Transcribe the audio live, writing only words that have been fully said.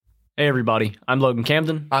Hey everybody, I'm Logan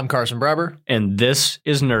Camden. I'm Carson Breber. And this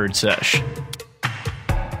is Nerd Sesh.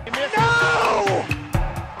 No!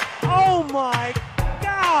 Oh my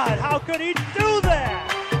God, how could he do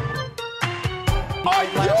that? Are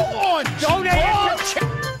you on drugs?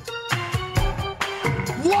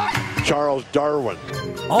 What? Charles Darwin.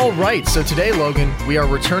 All right, so today, Logan, we are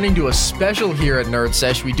returning to a special here at Nerd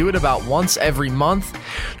Sesh. We do it about once every month.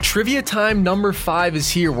 Trivia time number 5 is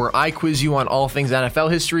here, where I quiz you on all things NFL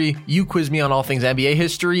history, you quiz me on all things NBA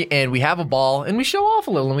history, and we have a ball, and we show off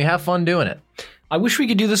a little, and we have fun doing it. I wish we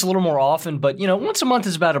could do this a little more often, but, once a month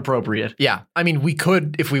is about appropriate. Yeah, I mean, we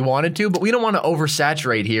could if we wanted to, but we don't want to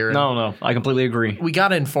oversaturate here. No, I completely agree. We got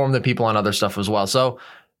to inform the people on other stuff as well, so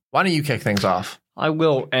why don't you kick things off? I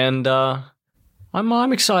will, and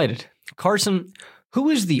I'm excited. Carson, who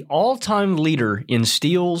is the all-time leader in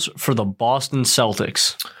steals for the Boston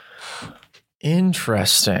Celtics?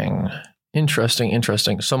 Interesting.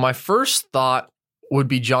 So my first thought would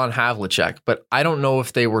be John Havlicek, but I don't know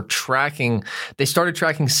if they were tracking. They started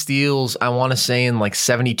tracking steals, I want to say, in like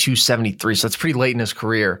 72, 73. So that's pretty late in his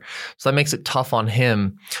career. So that makes it tough on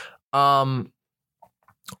him.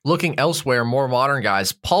 Looking elsewhere, more modern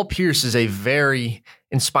guys, Paul Pierce is a very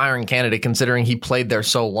inspiring candidate considering he played there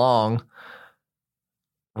so long.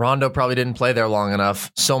 Rondo probably didn't play there long enough.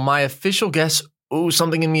 So my official guess,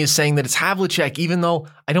 something in me is saying that it's Havlicek, even though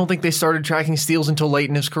I don't think they started tracking steals until late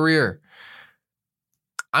in his career.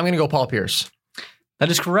 I'm going to go Paul Pierce. That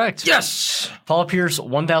is correct. Yes! Paul Pierce,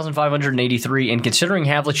 1,583, and considering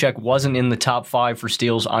Havlicek wasn't in the top 5 for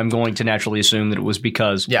steals, I'm going to naturally assume that it was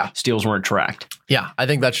because steals weren't tracked. Yeah, I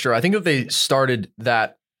think that's true. I think if they started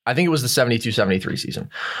that, I think it was the 72-73 season.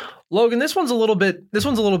 Logan, this one's a little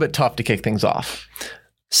bit tough to kick things off.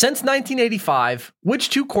 Since 1985, which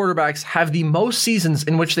two quarterbacks have the most seasons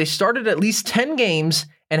in which they started at least 10 games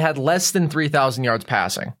and had less than 3,000 yards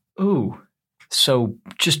passing? Ooh. So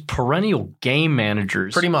just perennial game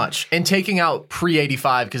managers. Pretty much. And taking out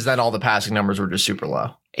pre-85 because then all the passing numbers were just super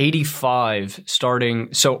low. 85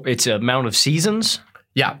 starting. So it's an amount of seasons?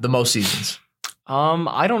 Yeah, the most seasons.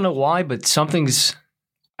 I don't know why, but I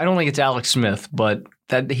don't think it's Alex Smith, but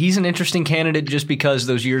that he's an interesting candidate just because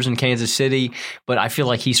those years in Kansas City, but I feel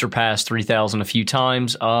like he surpassed 3,000 a few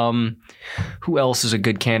times. Who else is a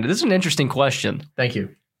good candidate? This is an interesting question. Thank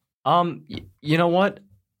you. You know what?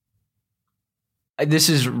 This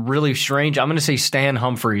is really strange. I'm going to say Stan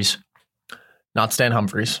Humphries. Not Stan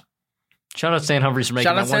Humphries. Shout out Stan Humphries for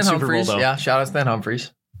making that one Super Bowl, though. Yeah, shout out Stan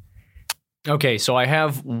Humphries. Okay, so I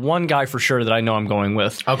have one guy for sure that I know I'm going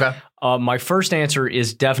with. Okay. My first answer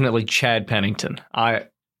is definitely Chad Pennington. I'm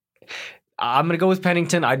going to go with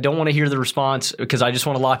Pennington. I don't want to hear the response because I just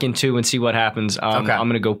want to lock in 2 and see what happens. I'm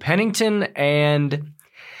going to go Pennington, and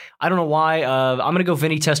I don't know why. I'm going to go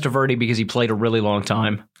Vinny Testaverde because he played a really long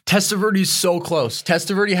time. Testaverde's so close.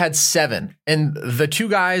 Testaverde had 7, and the two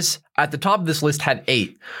guys at the top of this list had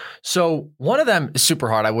 8. So one of them is super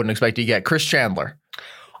hard. I wouldn't expect you to get Chris Chandler.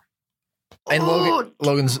 And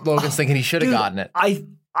Logan's thinking he should have gotten it.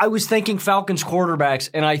 I was thinking Falcons quarterbacks,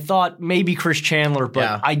 and I thought maybe Chris Chandler,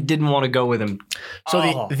 but I didn't want to go with him.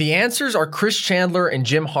 So the answers are Chris Chandler and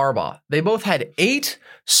Jim Harbaugh. They both had 8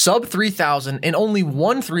 sub 3,000 and only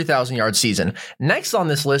 1 3,000-yard season. Next on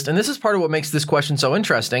this list, and this is part of what makes this question so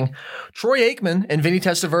interesting, Troy Aikman and Vinny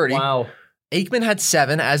Testaverde. Wow. Aikman had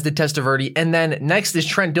 7, as did Testaverde, and then next is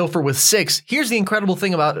Trent Dilfer with 6. Here's the incredible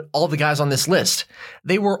thing about all the guys on this list.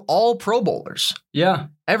 They were all Pro Bowlers. Yeah.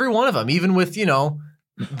 Every one of them, even with,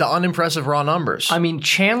 the unimpressive raw numbers. I mean,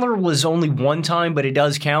 Chandler was only one time, but it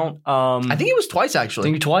does count. I think it was twice,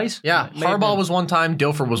 actually. Think twice? Yeah. Harbaugh was one time.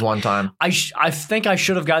 Dilfer was one time. I think I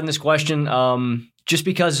should have gotten this question just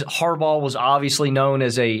because Harbaugh was obviously known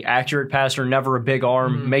as a accurate passer, never a big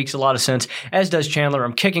arm. Makes a lot of sense, as does Chandler.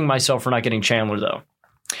 I'm kicking myself for not getting Chandler, though.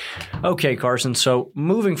 Okay, Carson. So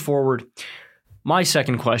moving forward, my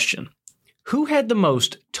second question. Who had the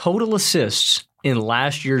most total assists in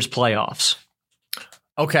last year's playoffs?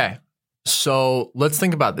 Okay, so let's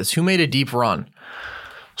think about this. Who made a deep run?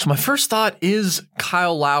 So my first thought is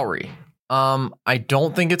Kyle Lowry. I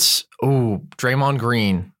don't think it's Draymond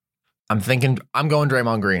Green. I'm going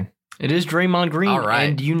Draymond Green. It is Draymond Green. All right.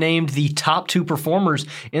 And you named the top 2 performers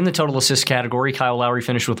in the total assist category. Kyle Lowry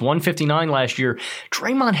finished with 159 last year.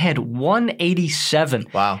 Draymond had 187.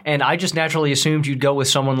 Wow. And I just naturally assumed you'd go with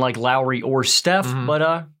someone like Lowry or Steph,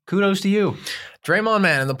 but kudos to you. Draymond,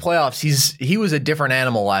 man, in the playoffs, he was a different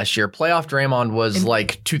animal last year. Playoff Draymond was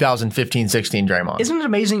like 2015-16 Draymond. Isn't it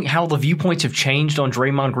amazing how the viewpoints have changed on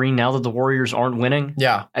Draymond Green now that the Warriors aren't winning?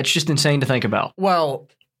 Yeah. That's just insane to think about. Well,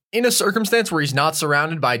 in a circumstance where he's not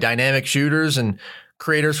surrounded by dynamic shooters and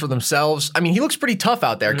creators for themselves. I mean, he looks pretty tough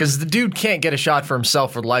out there because the dude can't get a shot for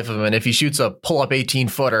himself for the life of him. And if he shoots a pull-up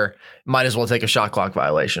 18-footer, might as well take a shot clock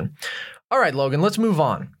violation. All right, Logan, let's move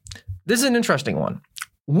on. This is an interesting one.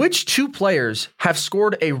 Which two players have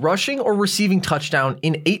scored a rushing or receiving touchdown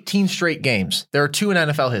in 18 straight games? There are two in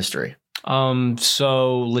NFL history.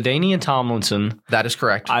 So LaDainian Tomlinson. That is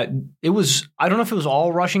correct. I don't know if it was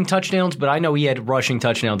all rushing touchdowns, but I know he had rushing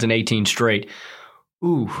touchdowns in 18 straight.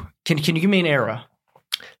 Ooh, can you give me an era?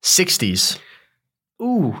 60s.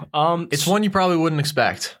 Ooh, it's one you probably wouldn't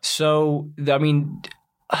expect. So, I mean,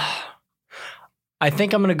 I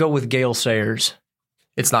think I'm going to go with Gale Sayers.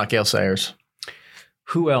 It's not Gale Sayers.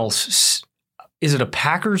 Who else? Is it a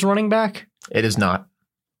Packers running back? It is not.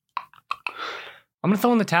 I'm going to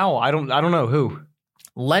throw in the towel. I don't know who.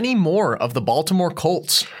 Lenny Moore of the Baltimore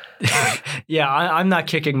Colts. Yeah, I'm not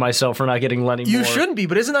kicking myself for not getting Lenny Moore. You shouldn't be,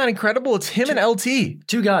 but isn't that incredible? It's him and LT.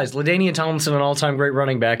 Two guys, LaDainian Tomlinson, an all-time great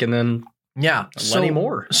running back, and then Lenny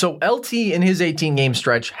Moore. So LT in his 18-game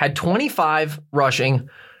stretch had 25 rushing,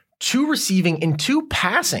 2 receiving, and 2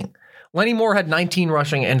 passing. Lenny Moore had 19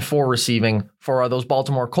 rushing and 4 receiving for those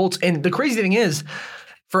Baltimore Colts. And the crazy thing is,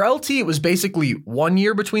 for LT, it was basically 1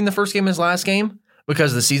 year between the first game and his last game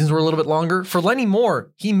because the seasons were a little bit longer. For Lenny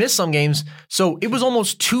Moore, he missed some games, so it was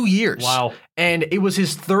almost 2 years. Wow. And it was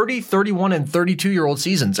his 30, 31, and 32-year-old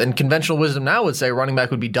seasons. And conventional wisdom now would say running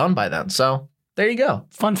back would be done by then. So there you go.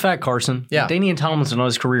 Fun fact, Carson. Yeah. LaDainian Tomlinson on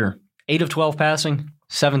his career, 8 of 12 passing,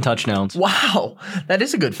 7 touchdowns. Wow. That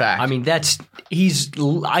is a good fact. I mean, he's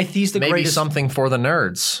the Maybe greatest. Something for the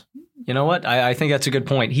nerds. You know what? I think that's a good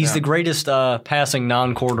point. He's the greatest passing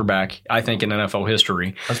non-quarterback, I think, in NFL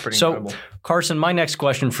history. That's pretty incredible. Carson, my next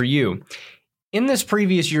question for you. In this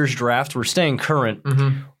previous year's draft, we're staying current.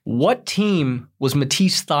 Mm-hmm. What team was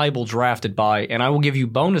Matisse Thybulle drafted by? And I will give you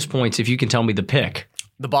bonus points if you can tell me the pick.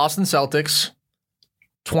 The Boston Celtics,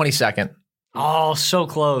 22nd. Oh, so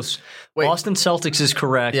close. Wait. Boston Celtics is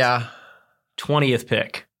correct. Yeah. 20th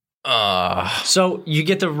pick. So you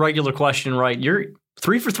get the regular question right. You're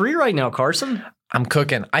 3 for 3 right now, Carson. I'm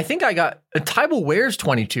cooking. I think I got Thybulle wears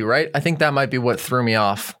 22, right? I think that might be what threw me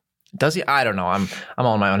off. Does he? I don't know. I'm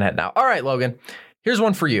on my own head now. All right, Logan. Here's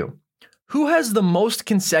one for you. Who has the most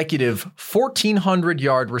consecutive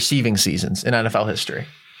 1,400-yard receiving seasons in NFL history?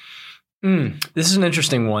 This is an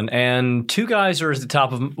interesting one. And 2 guys are at the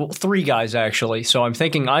top of, 3 guys actually. So I'm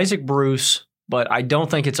thinking Isaac Bruce, but I don't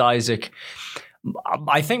think it's Isaac.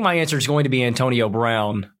 I think my answer is going to be Antonio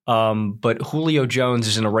Brown, but Julio Jones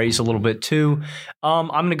is in a race a little bit too. I'm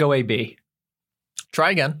going to go AB.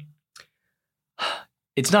 Try again.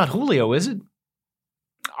 It's not Julio, is it?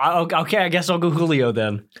 Okay, I guess I'll go Julio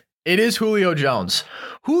then. It is Julio Jones.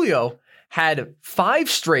 Julio had 5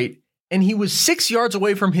 straight, and he was 6 yards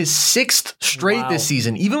away from his 6th straight this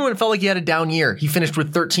season. Even when it felt like he had a down year, he finished with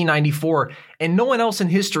 1,394, and no one else in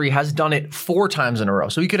history has done it 4 times in a row.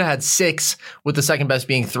 So he could have had 6, with the second best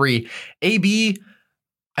being 3. AB,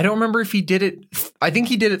 I don't remember if he did it. I think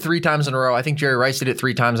he did it 3 times in a row. I think Jerry Rice did it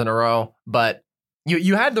 3 times in a row, but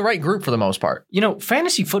you had the right group for the most part. You know,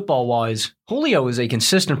 fantasy football-wise, Julio is a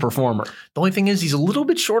consistent performer. The only thing is he's a little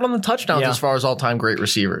bit short on the touchdowns as far as all-time great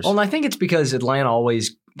receivers. Well, and I think it's because Atlanta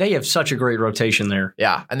they have such a great rotation there.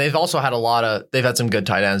 Yeah, and they've also had they've had some good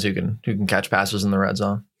tight ends who can catch passes in the red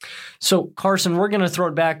zone. So, Carson, we're going to throw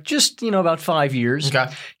it back just, about 5 years.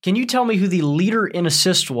 Okay. Can you tell me who the leader in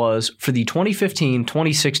assists was for the 2015-2016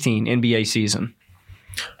 NBA season?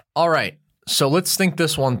 All right. So let's think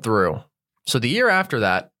this one through. So the year after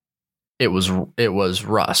that, it was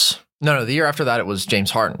Russ. No, the year after that, it was James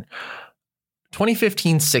Harden.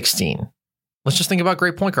 2015-16. Let's just think about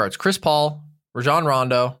great point guards. Chris Paul, Rajon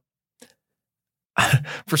Rondo.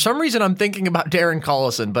 For some reason, I'm thinking about Darren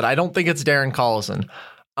Collison, but I don't think it's Darren Collison.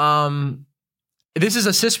 This is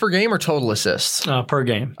assists per game or total assists? Per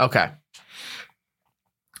game. Okay.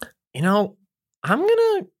 I'm going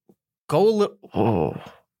to go a little... Oh.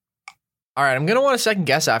 All right, I'm going to want a second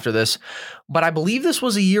guess after this, but I believe this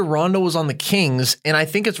was a year Rondo was on the Kings, and I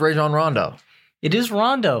think it's Rajon Rondo. It is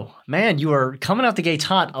Rondo. Man, you are coming out the gates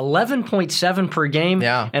hot. 11.7 per game.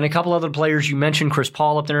 Yeah. And a couple other players. You mentioned Chris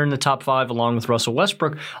Paul up there in the top 5 along with Russell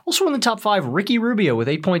Westbrook. Also in the top 5, Ricky Rubio with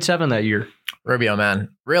 8.7 that year. Rubio,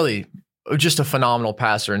 man, really just a phenomenal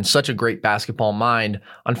passer and such a great basketball mind.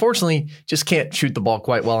 Unfortunately, just can't shoot the ball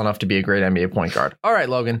quite well enough to be a great NBA point guard. All right,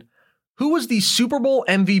 Logan. Who was the Super Bowl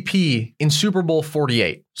MVP in Super Bowl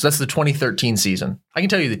 48? So that's the 2013 season. I can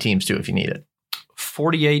tell you the teams too if you need it.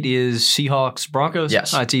 48 is Seahawks, Broncos?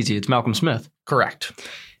 Yes. It's easy. It's Malcolm Smith. Correct.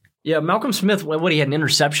 Yeah, Malcolm Smith, he had an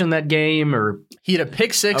interception that game? Or he had a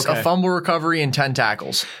pick 6, a fumble recovery, and 10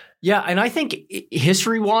 tackles. Yeah, and I think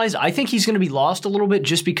history-wise, I think he's going to be lost a little bit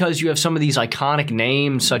just because you have some of these iconic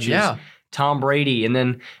names such as Tom Brady, and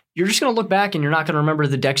then you're just going to look back and you're not going to remember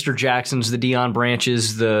the Dexter Jacksons, the Deion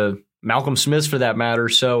Branches, the Malcolm Smiths for that matter.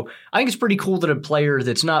 So I think it's pretty cool that a player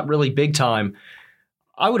that's not really big time,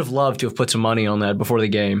 I would have loved to have put some money on that before the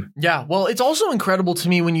game. Yeah, well, it's also incredible to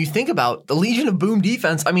me when you think about the Legion of Boom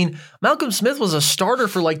defense. I mean, Malcolm Smith was a starter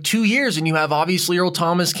for like 2 years, and you have obviously Earl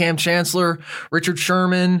Thomas, Cam Chancellor, Richard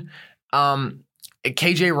Sherman,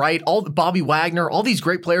 KJ Wright, Bobby Wagner, all these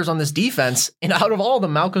great players on this defense. And out of all of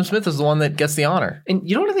them, Malcolm Smith is the one that gets the honor. And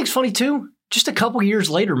you know what I think's funny too? Just a couple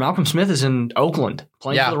years later, Malcolm Smith is in Oakland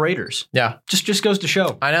playing for the Raiders. Yeah. Just goes to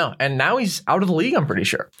show. I know. And now he's out of the league, I'm pretty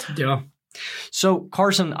sure. Yeah. So,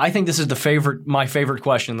 Carson, I think this is my favorite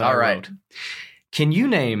question that I wrote. Can you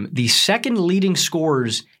name the second leading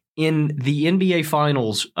scorers in the NBA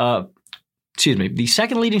Finals? The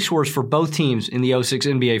second leading scorers for both teams in the 2006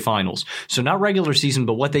 NBA Finals. So not regular season,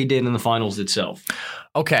 but what they did in the finals itself.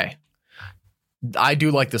 Okay. I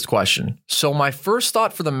do like this question. So my first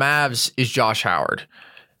thought for the Mavs is Josh Howard.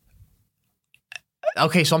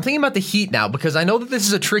 Okay, so I'm thinking about the Heat now because I know that this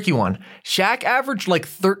is a tricky one. Shaq averaged like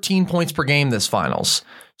 13 points per game this finals.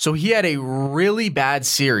 So he had a really bad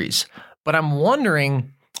series. But I'm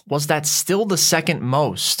wondering, was that still the second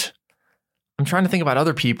most? I'm trying to think about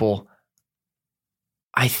other people.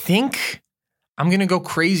 I think I'm going to go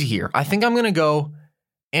crazy here. I think I'm going to go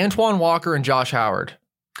Antoine Walker and Josh Howard.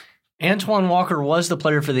 Antoine Walker was the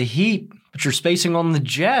player for the Heat, but you're spacing on the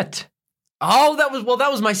Jet. Oh,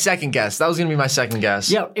 that was my second guess. That was going to be my second guess.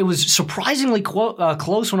 Yeah, it was surprisingly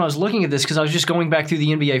close when I was looking at this because I was just going back through the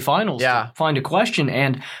NBA Finals to find a question.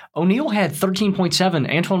 And O'Neal had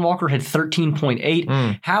 13.7. Antoine Walker had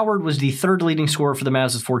 13.8. Howard was the third leading scorer for the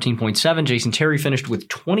Mavs with 14.7. Jason Terry finished with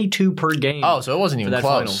 22 per game. Oh, so it wasn't even close.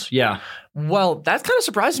 Finals. Yeah. Well, that's kind of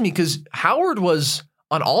surprising me because Howard was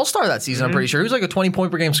an all-star that season, I'm pretty sure. He was like a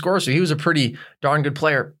 20-point per game scorer, so he was a pretty darn good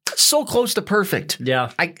player. So close to perfect.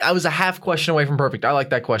 Yeah. I was a half question away from perfect. I like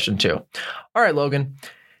that question too. All right, Logan.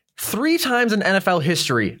 3 times in NFL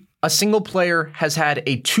history, a single player has had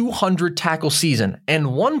a 200 tackle season,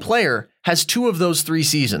 and one player has 2 of those 3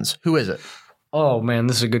 seasons. Who is it? Oh, man,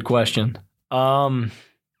 this is a good question.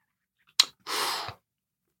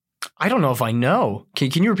 I don't know if I know.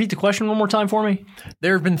 Can you repeat the question one more time for me?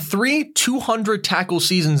 There have been 3 200 tackle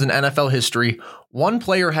seasons in NFL history. One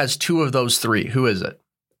player has 2 of those 3. Who is it?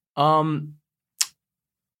 My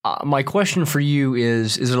question for you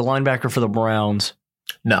is it a linebacker for the Browns?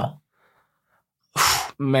 No.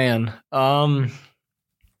 Man. I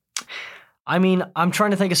mean, I'm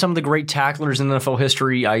trying to think of some of the great tacklers in NFL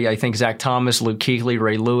history. I think Zach Thomas, Luke Kuechly,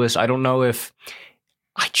 Ray Lewis. I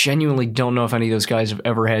genuinely don't know if any of those guys have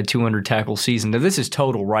ever had 200 tackle season. Now, this is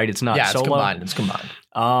total, right? It's not solo. It's combined.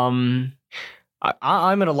 I'm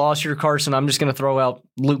at a loss here, Carson. I'm just going to throw out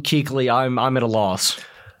Luke Kuechly. I'm at a loss.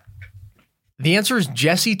 The answer is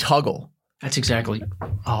Jesse Tuggle. That's exactly.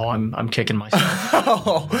 Oh, I'm kicking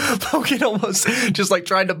myself. Logan almost just like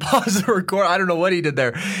tried to pause the record. I don't know what he did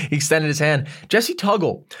there. He extended his hand. Jesse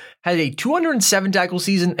Tuggle had a 207 tackle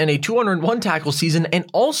season and a 201 tackle season, and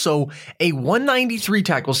also a 193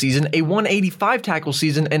 tackle season, a 185 tackle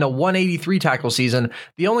season, and a 183 tackle season.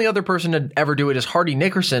 The only other person to ever do it is Hardy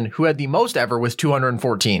Nickerson, who had the most ever with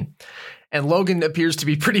 214. And Logan appears to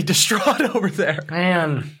be pretty distraught over there.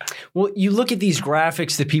 Man. Well, you look at these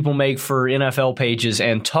graphics that people make for NFL pages,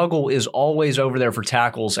 and Tuggle is always over there for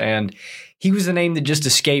tackles, and he was the name that just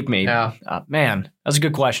escaped me. Yeah. Man, that's a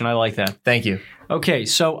good question. I like that. Thank you. Okay,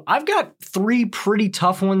 so I've got 3 pretty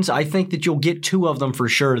tough ones. I think that you'll get 2 of them for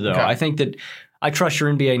sure, though. Okay. I think that I trust your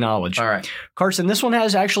NBA knowledge. All right. Carson, this one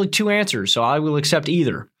has actually 2 answers, so I will accept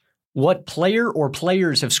either. What player or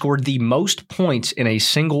players have scored the most points in a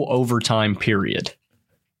single overtime period?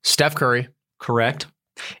 Steph Curry. Correct.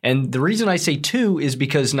 And the reason I say 2 is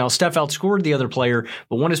because now Steph outscored the other player,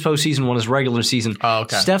 but one is postseason, one is regular season. Oh,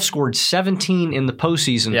 okay. Steph scored 17 in the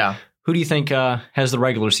postseason. Yeah. Who do you think has the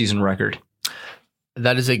regular season record?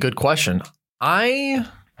 That is a good question. I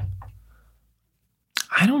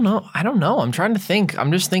don't know. I'm trying to think.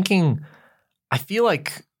 I'm just thinking. I feel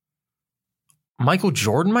like Michael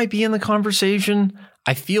Jordan might be in the conversation.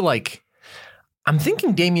 I feel like I'm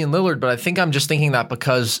thinking Damian Lillard, but I think I'm just thinking that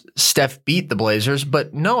because Steph beat the Blazers.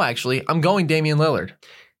 But no, actually, I'm going Damian Lillard.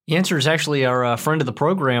 The answer is actually our friend of the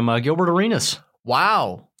program, Gilbert Arenas.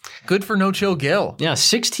 Wow. Good for No Chill Gil. Yeah,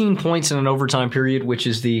 16 points in an overtime period, which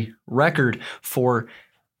is the record for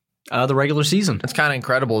the regular season. It's kind of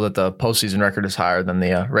incredible that the postseason record is higher than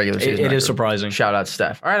the regular season record. It is surprising. Shout out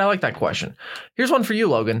Steph. All right, I like that question. Here's one for you,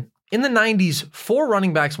 Logan. In the 90s, 4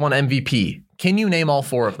 running backs won MVP. Can you name all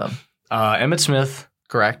 4 of them? Emmitt Smith,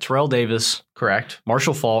 Correct. Terrell Davis, Correct.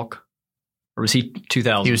 Marshall Faulk, or was he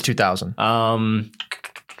 2000? He was 2000.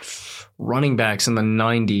 Running backs in the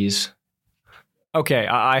 90s. Okay,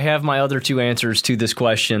 I have my other 2 answers to this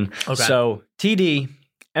question. Okay. So, TD,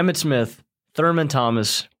 Emmitt Smith, Thurman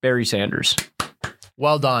Thomas, Barry Sanders.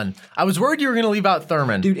 Well done. I was worried you were going to leave out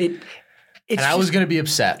Thurman. Dude, it's and I was going to be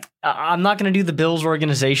upset. I'm not going to do the Bills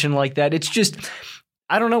organization like that. It's just,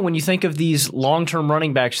 I don't know, when you think of these long-term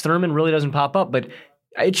running backs, Thurman really doesn't pop up, but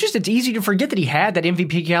it's easy to forget that he had that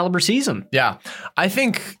MVP caliber season. Yeah. I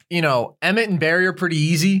think, Emmett and Barry are pretty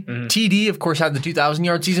easy. Mm-hmm. TD, of course, had the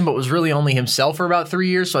 2,000-yard season, but was really only himself for about 3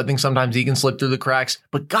 years, so I think sometimes he can slip through the cracks.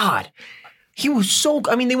 But God, he was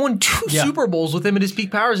they won 2 Super Bowls with him at his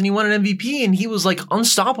peak powers, and he won an MVP, and he was like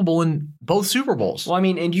unstoppable in both Super Bowls. Well,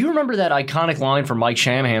 and do you remember that iconic line from Mike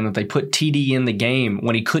Shanahan that they put TD in the game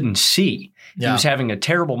when he couldn't see? Yeah. He was having a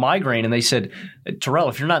terrible migraine, and they said, Terrell,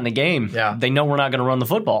 if you're not in the game, they know we're not going to run the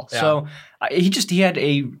football. Yeah. So he had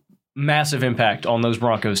a massive impact on those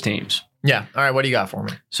Broncos teams. Yeah. All right. What do you got for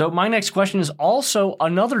me? So my next question is also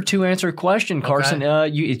another 2-answer question, Carson.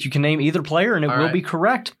 Okay. You can name either player, and it will be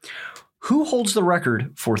correct. Who holds the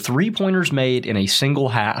record for 3-pointers made in a single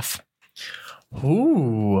half?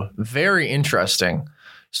 Ooh, very interesting.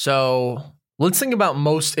 So let's think about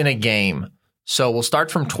most in a game. So we'll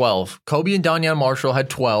start from 12. Kobe and Danyell Marshall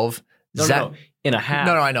had 12. No, in a half.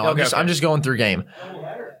 No, I know. Okay, I'm just going through game.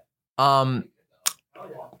 Zach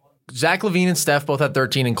LaVine and Steph both had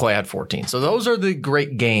 13 and Clay had 14. So those are the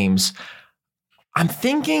great games. I'm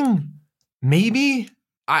thinking maybe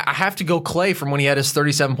I have to go Clay from when he had his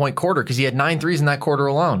 37-point quarter because he had 9 threes in that quarter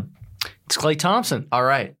alone. It's Klay Thompson. All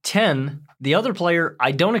right. 10. The other player,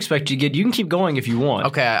 I don't expect you to get. You can keep going if you want.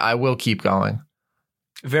 Okay, I will keep going.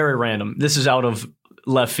 Very random. This is out of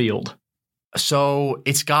left field. So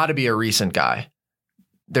it's got to be a recent guy.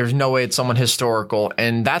 There's no way it's someone historical.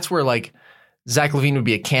 And that's where Zach LaVine would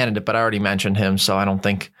be a candidate, but I already mentioned him. So I don't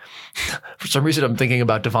think, for some reason I'm thinking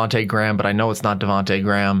about Devontae Graham, but I know it's not Devontae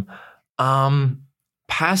Graham.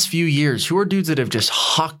 Past few years, who are dudes that have just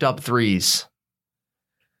hucked up threes?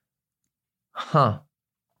 Huh.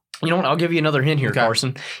 You know what? I'll give you another hint here, Okay.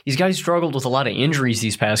 Carson. These guys struggled with a lot of injuries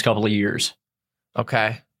these past couple of years.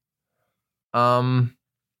 Okay. I'm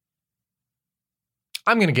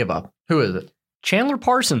going to give up. Who is it? Chandler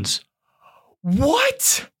Parsons.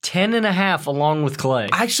 What? 10.5 along with Clay.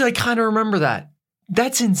 Actually, I kind of remember that.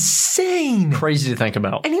 That's insane. Crazy to think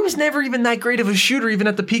about. And he was never even that great of a shooter, even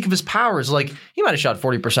at the peak of his powers. He might have shot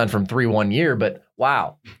 40% from 3 1 year, but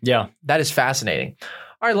wow. Yeah. That is fascinating.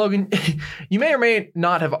 All right, Logan, you may or may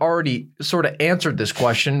not have already sort of answered this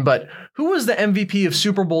question, but who was the MVP of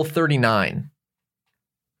Super Bowl 39?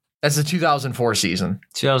 That's the 2004 season.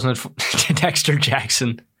 2004. Dexter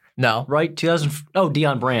Jackson. No. Right?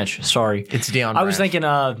 Deion Branch. Sorry. It's Deion I was Branch.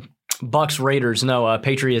 thinking Bucks Raiders. No,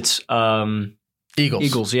 Patriots.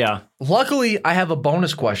 Eagles, yeah. Luckily, I have a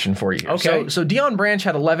bonus question for you. Okay. So Deion Branch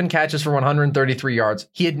had 11 catches for 133 yards.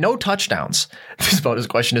 He had no touchdowns. This bonus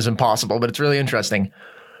question is impossible, but it's really interesting.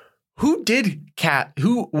 Who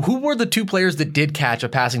were the 2 players that did catch a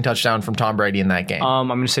passing touchdown from Tom Brady in that game? I'm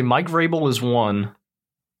going to say Mike Vrabel is one.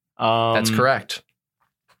 That's correct.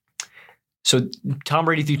 So Tom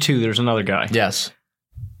Brady threw 2. There's another guy. Yes.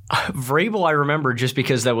 Vrabel, I remember just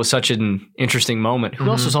because that was such an interesting moment. Who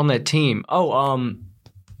else was on that team?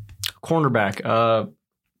 Cornerback,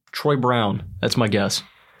 Troy Brown. That's my guess.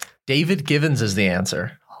 David Givens is the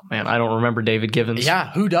answer. Oh, man, I don't remember David Givens.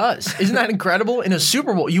 Yeah, who does? Isn't that incredible? In a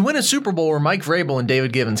Super Bowl, you win a Super Bowl where Mike Vrabel and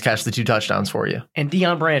David Givens catch the 2 touchdowns for you. And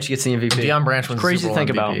Deion Branch gets the MVP. Deion Branch wins Crazy the Super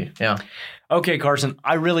to Bowl think MVP. about. Yeah. Okay, Carson,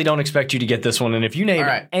 I really don't expect you to get this one. And if you name All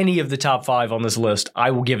right. any of the top 5 on this list,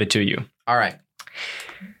 I will give it to you. All right.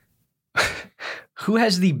 Who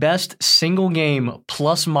has the best single game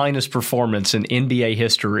plus-minus performance in NBA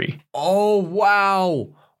history? Oh, wow.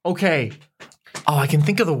 Okay. Oh, I can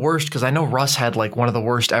think of the worst because I know Russ had one of the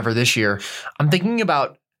worst ever this year. I'm thinking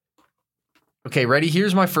about, okay, ready?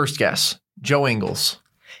 Here's my first guess. Joe Ingles.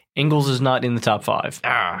 Ingles is not in the top 5.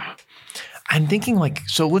 I'm thinking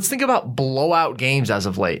so let's think about blowout games as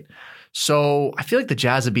of late. So I feel like the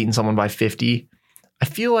Jazz have beaten someone by 50. I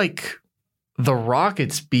feel like the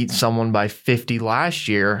Rockets beat someone by 50 last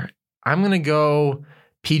year. I'm going to go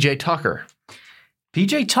PJ Tucker.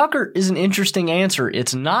 PJ Tucker is an interesting answer.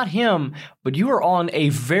 It's not him, but you are on a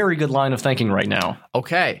very good line of thinking right now.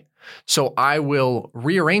 Okay. So I will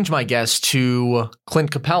rearrange my guess to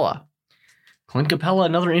Clint Capella. Clint Capella,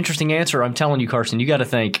 another interesting answer. I'm telling you, Carson, you got to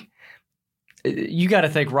think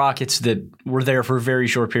Rockets that were there for a very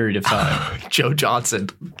short period of time. Joe Johnson.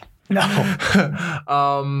 No.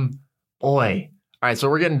 Boy. All right, so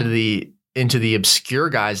we're getting into the obscure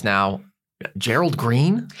guys now. Gerald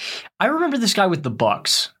Green? I remember this guy with the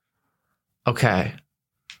Bucks. Okay.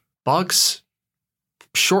 Bucks,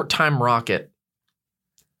 short-time Rocket.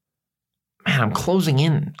 Man, I'm closing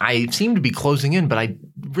in. I seem to be closing in, but I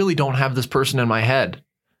really don't have this person in my head.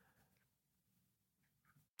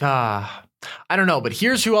 I don't know, but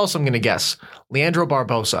here's who else I'm going to guess. Leandro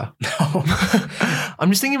Barbosa. I'm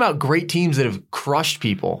just thinking about great teams that have crushed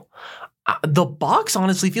people. The Bucks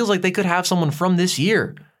honestly feels like they could have someone from this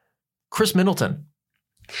year. Chris Middleton.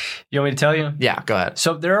 You want me to tell you? Yeah, go ahead.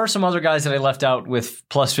 So there are some other guys that I left out with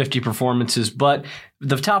plus 50 performances, but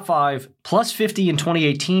the top 5, plus 50 in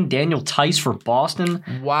 2018, Daniel Tice for Boston.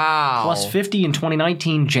 Wow. Plus 50 in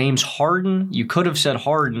 2019, James Harden. You could have said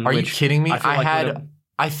Harden. Are you kidding me?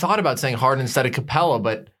 I thought about saying Harden instead of Capella,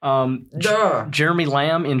 but Jeremy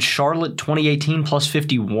Lamb in Charlotte 2018 plus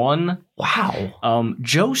 51. Wow.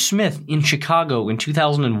 Joe Smith in Chicago in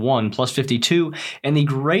 2001 plus 52. And the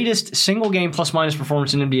greatest single game plus minus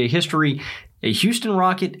performance in NBA history, a Houston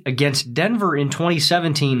Rocket against Denver in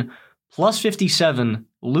 2017 plus 57,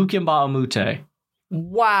 Luke Mbamute.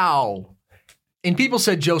 Wow. And people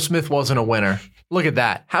said Joe Smith wasn't a winner. Look at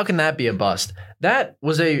that. How can that be a bust? That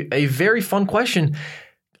was a very fun question.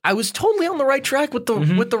 I was totally on the right track with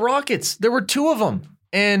the Rockets. There were 2 of them,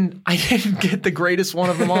 and I didn't get the greatest one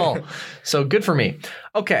of them all. So good for me.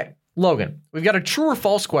 Okay, Logan, we've got a true or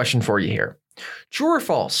false question for you here. True or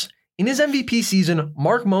false? In his MVP season,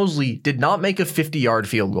 Mark Mosley did not make a 50-yard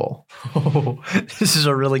field goal. This is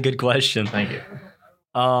a really good question. Thank you.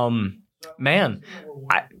 Man,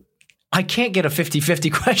 I can't get a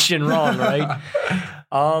 50-50 question wrong, right?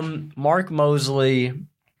 Mark Mosley.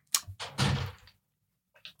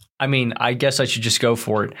 I mean, I guess I should just go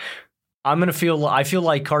for it. I feel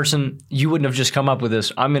like, Carson, you wouldn't have just come up with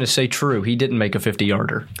this. I'm going to say true. He didn't make a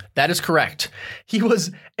 50-yarder. That is correct. He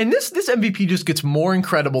was, and this MVP just gets more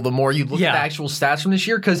incredible the more you look at the actual stats from this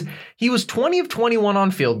year, because he was 20 of 21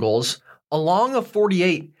 on field goals, along of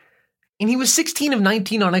 48, and he was 16 of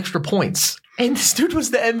 19 on extra points. And this dude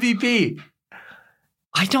was the MVP.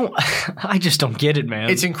 I just don't get it, man.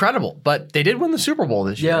 It's incredible, but they did win the Super Bowl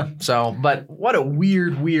this year. Yeah. So, but what a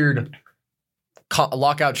weird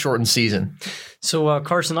lockout shortened season. So,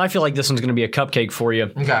 Carson, I feel like this one's going to be a cupcake for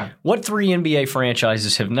you. Okay. What 3 NBA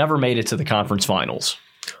franchises have never made it to the conference finals?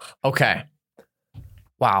 Okay.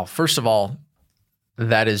 Wow. First of all,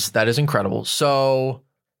 that is incredible. So,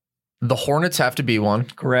 the Hornets have to be one.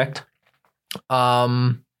 Correct.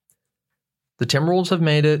 The Timberwolves have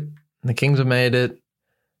made it. The Kings have made it.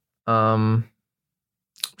 I'm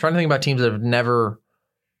trying to think about teams that have never.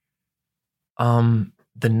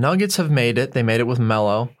 The Nuggets have made it. They made it with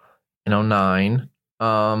Melo in 2009.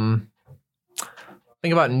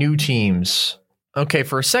 Think about new teams. Okay,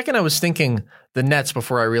 for a second I was thinking the Nets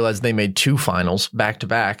before I realized they made 2 finals back to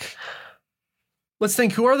back. Let's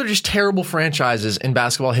think, who are the just terrible franchises in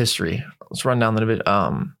basketball history? Let's run down that a bit.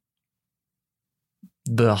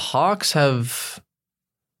 The Hawks have.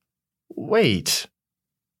 Wait.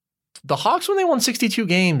 The Hawks, when they won 62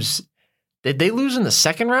 games, did they lose in the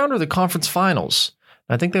second round or the conference finals?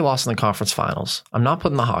 I think they lost in the conference finals. I'm not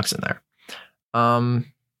putting the Hawks in there. You're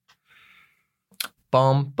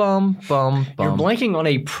blanking on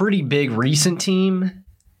a pretty big recent team.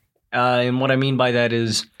 And what I mean by that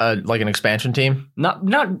is like an expansion team? Not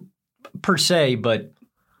per se, but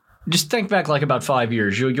just think back like about 5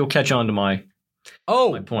 years. You'll catch on to my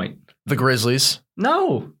point. The Grizzlies.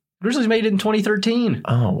 No. Grizzlies made it in 2013.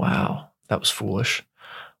 Oh, wow. That was foolish.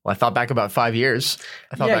 Well, I thought back about 5 years.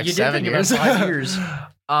 I thought back 7 years. About 5 years.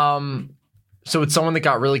 So it's someone that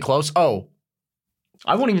got really close. Oh.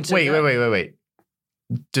 I won't even say Wait.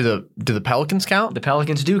 Do the Pelicans count? The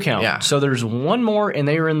Pelicans do count. Yeah. So there's one more, and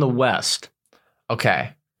they are in the West.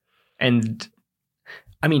 Okay. And,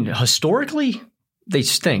 I mean, historically, they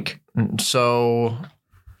stink. So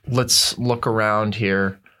let's look around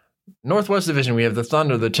here. Northwest Division, we have the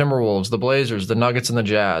Thunder, the Timberwolves, the Blazers, the Nuggets, and the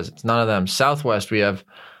Jazz. It's none of them. Southwest, we have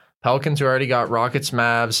Pelicans, who already got Rockets,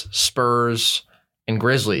 Mavs, Spurs, and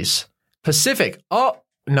Grizzlies. Pacific. Oh,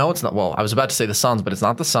 no, it's not. Well, I was about to say the Suns, but it's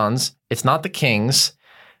not the Suns. It's not the Kings.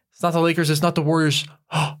 It's not the Lakers. It's not the Warriors.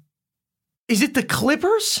 Is it the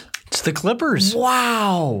Clippers? It's the Clippers.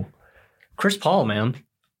 Wow. Chris Paul, man.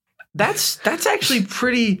 That's actually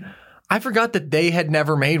pretty... I forgot that they had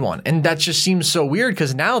never made one. And that just seems so weird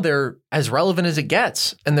because now they're as relevant as it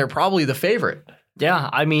gets. And they're probably the favorite. Yeah,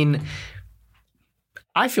 I mean,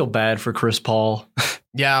 I feel bad for Chris Paul.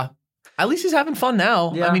 Yeah. At least he's having fun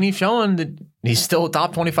now. Yeah. I mean, he's showing that he's still a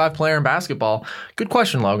top 25 player in basketball. Good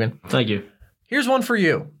question, Logan. Thank you. Here's one for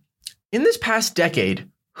you. In this past decade,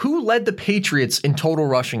 Who led the Patriots in total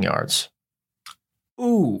rushing yards?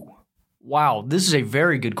 Ooh, wow. This is a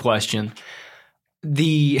very good question.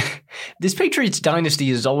 This Patriots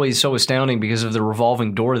dynasty is always so astounding because of the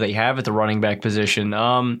revolving door they have at the running back position.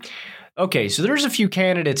 Okay, so there's a few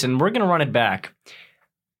candidates, and we're going to run it back.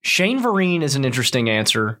 Shane Vereen is an interesting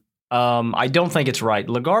answer. I don't think it's right.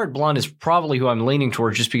 LeGarrette Blount is probably who I'm leaning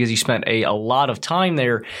towards just because he spent a lot of time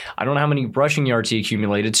there. I don't know how many rushing yards he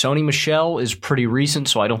accumulated. Sony Michel is pretty recent,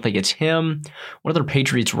 so I don't think it's him. What other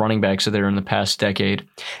Patriots running backs are there in the past decade?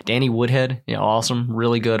 Danny Woodhead, awesome.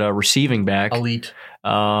 Really good receiving back. Elite.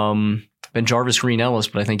 Ben Jarvis Green Ellis,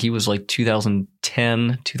 but I think he was like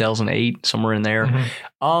 2010, 2008, somewhere in there.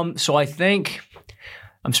 Mm-hmm. So I think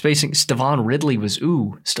I'm spacing. Stevan Ridley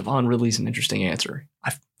Stevan Ridley's an interesting answer.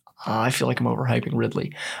 I feel like I'm overhyping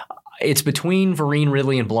Ridley. It's between Vereen,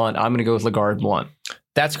 Ridley, and Blount. I'm going to go with LeGarrette Blount.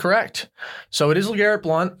 That's correct. So it is LeGarrette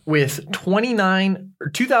Blount with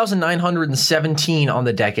 2,917 on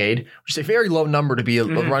the decade, which is a very low number to be a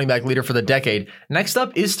running back leader for the decade. Next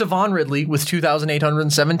up is Stevan Ridley with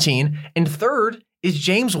 2,817. And third is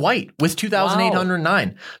James White with 2,809.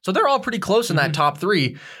 Wow. So they're all pretty close in that top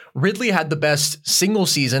three. Ridley had the best single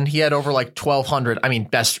season. He had over like 1,200. I mean,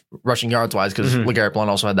 best rushing yards wise because LeGarrette Blount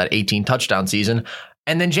also had that 18 touchdown season.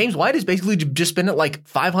 And then James White has basically just been at like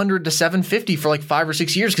 500 to 750 for like 5 or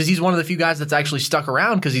 6 years because he's one of the few guys that's actually stuck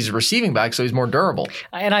around because he's a receiving back, so he's more durable.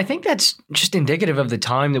 And I think that's just indicative of the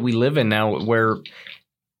time that we live in now where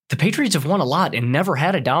the Patriots have won a lot and never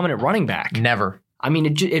had a dominant running back. Never. I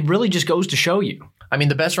mean, it really just goes to show you. I mean,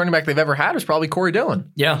 the best running back they've ever had is probably Corey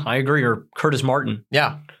Dillon. Yeah, I agree. Or Curtis Martin.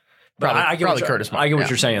 Yeah. Probably Curtis Martin. I get what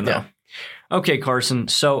you're saying, though. Yeah. Okay, Carson.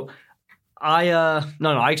 So I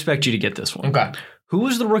expect you to get this one. Okay. Who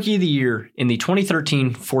was the Rookie of the Year in the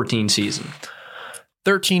 2013-14 season?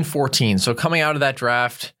 13-14. So coming out of that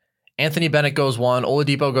draft, Anthony Bennett goes 1,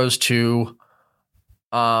 Oladipo goes 2,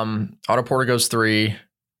 Otto Porter goes 3.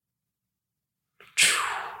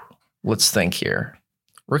 Let's think here.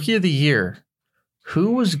 Rookie of the Year.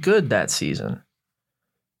 Who was good that season?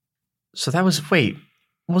 So that was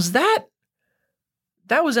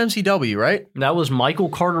that was MCW, right? That was Michael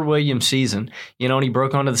Carter Williams' season. And he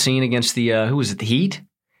broke onto the scene against the, who was it, the Heat?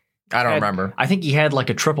 I don't remember. I think he had like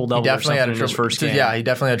a triple-double or something in his first game. Yeah, he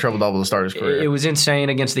definitely had a triple-double to start his career. It was insane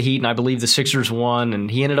against the Heat, and I believe the Sixers won,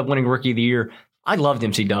 and he ended up winning Rookie of the Year. I loved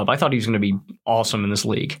MC Dub. I thought he was going to be awesome in this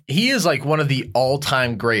league. He is like one of the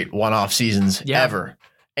all-time great one-off seasons ever.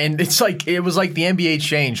 And it was like the NBA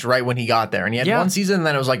changed right when he got there. And he had one season, and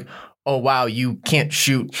then it was like, oh, wow, you can't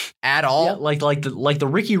shoot at all. Yeah, like the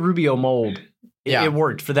Ricky Rubio mold. It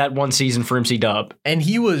worked for that one season for MC Dub. And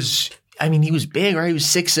he was big, right? He was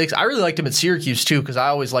 6'6". I really liked him at Syracuse, too, because I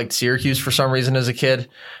always liked Syracuse for some reason as a kid.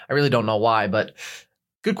 I really don't know why, but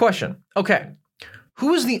good question. Okay.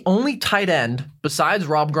 Who is the only tight end besides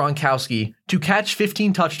Rob Gronkowski to catch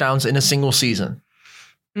 15 touchdowns in a single season?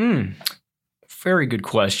 Very good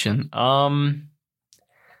question.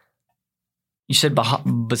 You said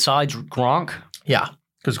besides Gronk? Yeah,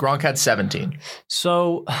 because Gronk had 17.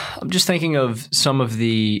 So I'm just thinking of some of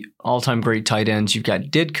the all-time great tight ends. You've got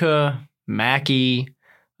Ditka, Mackey,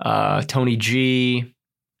 Tony G,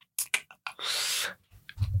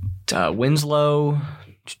 Winslow.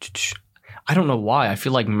 I don't know why. I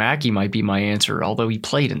feel like Mackey might be my answer, although he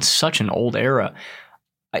played in such an old era.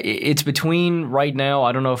 It's between right now.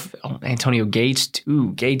 I don't know if Antonio Gates.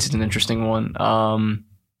 Ooh, Gates is an interesting one.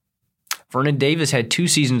 Vernon Davis had 2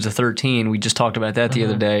 seasons of 13. We just talked about that the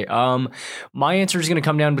other day. My answer is going to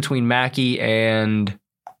come down between Mackey and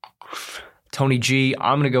Tony G.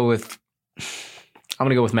 I'm going to go with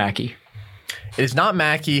Mackey. It is not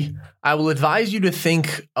Mackey. I will advise you to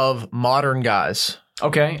think of modern guys.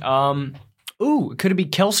 Okay. Could it be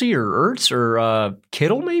Kelsey or Ertz or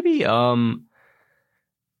Kittle maybe?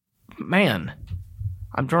 Man,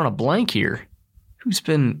 I'm drawing a blank here. Who's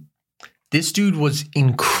been... This dude was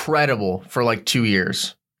incredible for like 2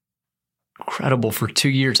 years. Incredible for 2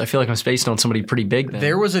 years. I feel like I'm spacing on somebody pretty big then.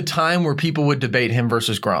 There was a time where people would debate him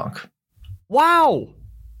versus Gronk. Wow.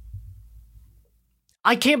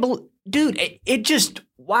 I can't believe... Dude, it just...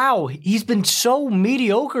 Wow. He's been so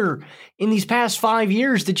mediocre in these past 5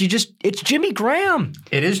 years that it's Jimmy Graham.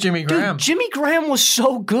 It is Jimmy Graham. Dude, Jimmy Graham was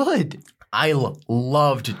so good. I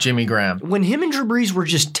loved Jimmy Graham. When him and Drew Brees were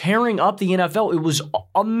just tearing up the NFL, it was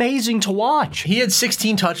amazing to watch. He had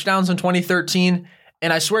 16 touchdowns in 2013,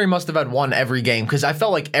 and I swear he must have had one every game because I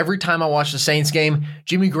felt like every time I watched the Saints game,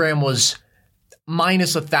 Jimmy Graham was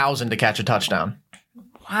minus 1,000 to catch a touchdown.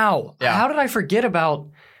 Wow. Yeah. How did I forget about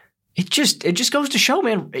it? Just goes to show,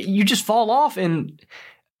 man, you just fall off. And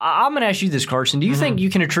I'm going to ask you this, Carson. Do you think you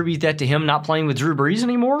can attribute that to him not playing with Drew Brees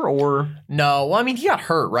anymore, or? No. Well, I mean, he got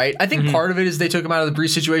hurt, right? I think part of it is they took him out of the Brees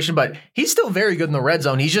situation, but he's still very good in the red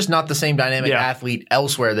zone. He's just not the same dynamic athlete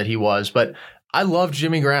elsewhere that he was. But I love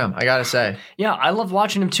Jimmy Graham, I got to say. Yeah, I loved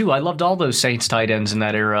watching him too. I loved all those Saints tight ends in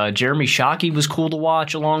that era. Jeremy Shockey was cool to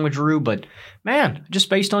watch along with Drew, but man, just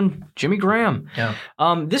based on Jimmy Graham. Yeah.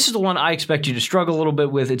 This is the one I expect you to struggle a little bit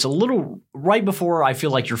with. It's a little right before I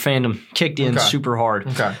feel like your fandom kicked in super hard.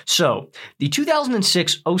 Okay. So, the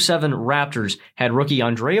 2006-07 Raptors had rookie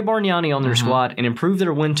Andrea Bargnani on their squad and improved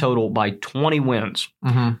their win total by 20 wins.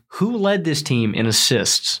 Who led this team in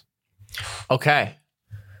assists? Okay.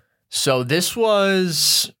 So Bosch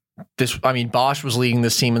was leading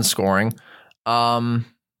this team in scoring.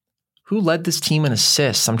 Who led this team in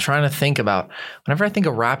assists? I'm trying to think about, whenever I think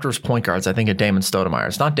of Raptors point guards, I think of Damon Stoudemire.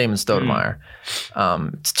 It's not Damon Stoudemire.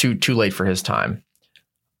 It's too late for his time.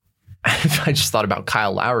 I just thought about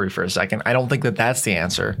Kyle Lowry for a second. I don't think that that's the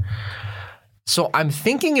answer. So I'm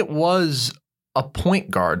thinking it was a point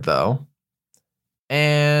guard though.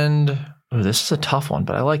 And this is a tough one,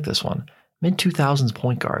 but I like this one. Mid-2000s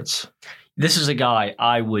point guards. This is a guy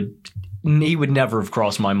he would never have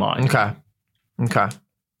crossed my mind. Okay.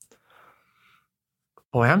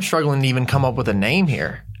 Boy, I'm struggling to even come up with a name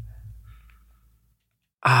here.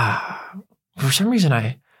 For some reason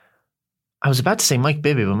I was about to say Mike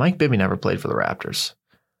Bibby, but Mike Bibby never played for the Raptors.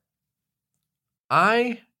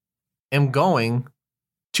 I am going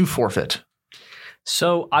to forfeit.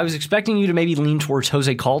 So I was expecting you to maybe lean towards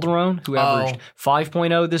Jose Calderon, who averaged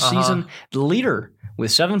 5.0 this season. The leader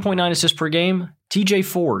with 7.9 assists per game, TJ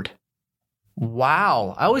Ford.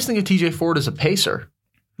 Wow. I always think of TJ Ford as a pacer.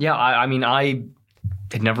 Yeah, I mean, I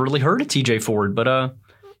had never really heard of TJ Ford, but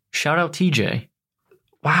shout out TJ.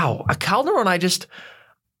 Wow. Calderon,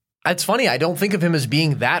 it's funny. I don't think of him as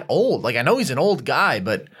being that old. Like, I know he's an old guy,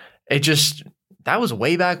 but that was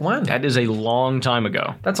way back when. That is a long time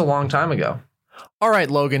ago. That's a long time ago. All right,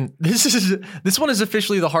 Logan, this one is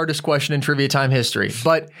officially the hardest question in Trivia Time history,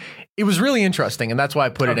 but it was really interesting, and that's why I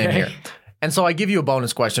put it in here. And so I give you a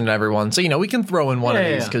bonus question to everyone. So, we can throw in one of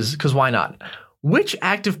these because why not? Which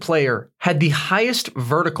active player had the highest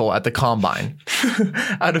vertical at the combine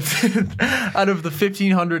out of the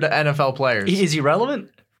 1,500 NFL players? Is he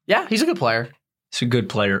relevant? Yeah, he's a good player. He's a good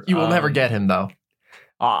player. You will never get him, though.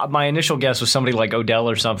 My initial guess was somebody like Odell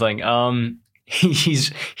or something.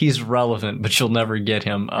 He's relevant, but you'll never get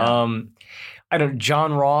him. I don't.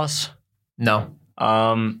 John Ross. No.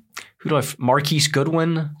 Who do Marquise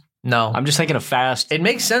Goodwin. No. I'm just thinking of fast. It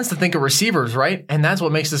makes sense to think of receivers, right? And that's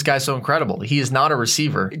what makes this guy so incredible. He is not a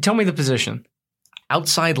receiver. Tell me the position.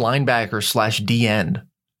 Outside linebacker / D end.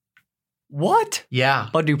 What? Yeah.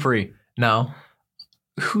 Bud Dupree. No.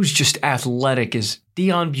 Who's just athletic is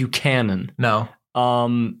Deion Buchanan. No.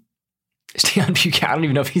 Is Deion Buchanan? I don't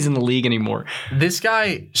even know if he's in the league anymore. This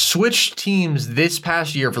guy switched teams this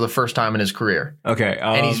past year for the first time in his career. Okay.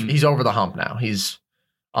 And he's over the hump now. He's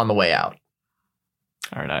on the way out.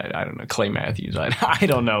 All right. I don't know. Clay Matthews. I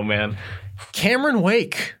don't know, man. Cameron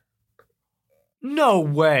Wake. No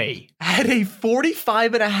way. Had a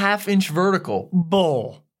 45.5-inch vertical.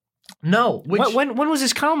 Bull. No. When was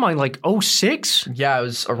his combine? Like 06? Yeah, it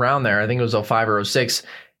was around there. I think it was 05 or 06.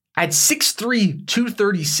 At 6'3",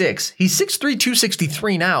 236. He's 6'3",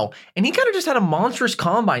 263 now. And he kind of just had a monstrous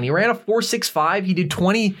combine. He ran a 4.65. He did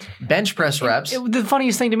 20 bench press reps. The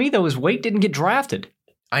funniest thing to me, though, is Wake didn't get drafted.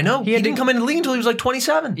 I know. He didn't come into the league until he was like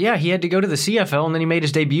 27. Yeah, he had to go to the CFL, and then he made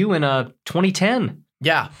his debut in 2010.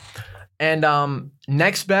 Yeah. And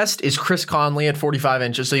next best is Chris Conley at 45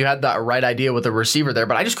 inches. So you had the right idea with the receiver there.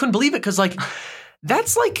 But I just couldn't believe it because,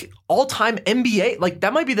 that's all-time NBA.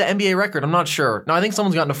 That might be the NBA record. I'm not sure. No, I think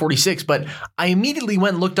someone's gotten to 46. But I immediately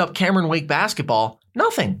went and looked up Cameron Wake basketball.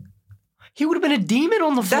 Nothing. He would have been a demon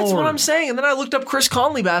on the floor. That's what I'm saying. And then I looked up Chris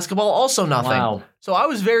Conley basketball. Also nothing. Wow. So I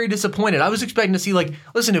was very disappointed. I was expecting to see,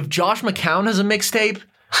 listen, if Josh McCown has a mixtape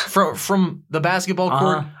from the basketball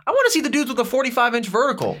court, I want to see the dudes with a 45-inch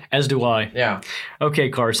vertical. As do I. Yeah. Okay,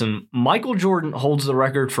 Carson. Michael Jordan holds the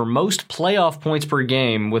record for most playoff points per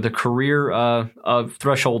game with a career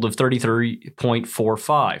threshold of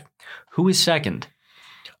 33.45. Who is second?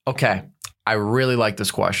 Okay. I really like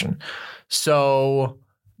this question. So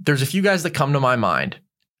there's a few guys that come to my mind.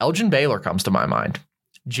 Elgin Baylor comes to my mind.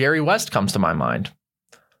 Jerry West comes to my mind.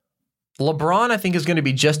 LeBron, I think, is going to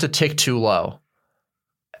be just a tick too low.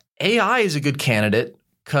 AI is a good candidate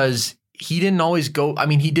because he didn't always go. I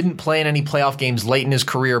mean, he didn't play in any playoff games late in his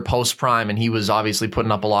career post-prime, and he was obviously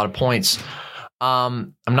putting up a lot of points.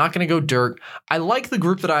 I'm not going to go Dirk. I like the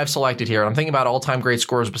group that I've selected here. I'm thinking about all-time great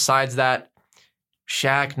scorers besides that.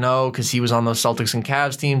 Shaq, no, because he was on those Celtics and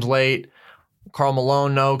Cavs teams late. Karl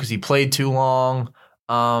Malone, no, because he played too long.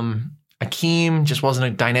 Akeem just wasn't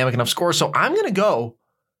a dynamic enough scorer. So I'm going to go,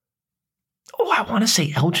 I want to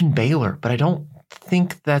say Elgin Baylor, but I don't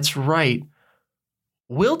think that's right.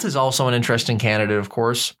 Wilt is also an interesting candidate, of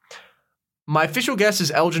course. My official guess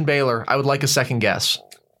is Elgin Baylor. I would like a second guess.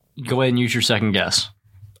 Go ahead and use your second guess.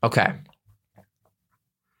 Okay.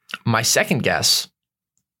 My second guess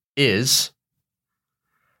is...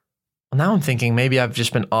 Well, now I'm thinking maybe I've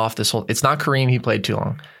just been off this whole... It's not Kareem. He played too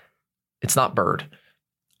long. It's not Bird.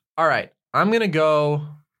 All right. I'm going to go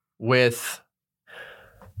with...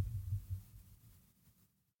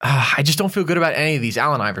 I just don't feel good about any of these.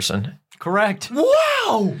 Allen Iverson. Correct.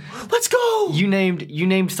 Wow! Let's go! You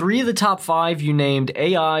named 3 of the top 5. You named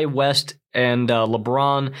AI, West, and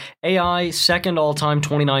LeBron. AI, second all-time,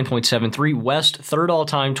 29.73. West, third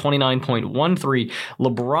all-time, 29.13.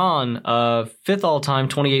 LeBron, fifth all-time,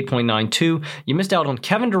 28.92. You missed out on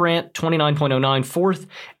Kevin Durant, 29.09. Fourth,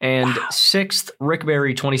 and sixth, Rick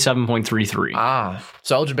Barry, 27.33.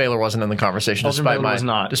 So Elgin Baylor wasn't in the conversation despite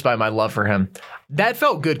my love for him. That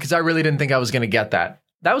felt good because I really didn't think I was going to get that.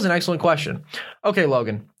 That was an excellent question. Okay,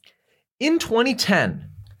 Logan. In 2010,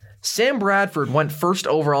 Sam Bradford went first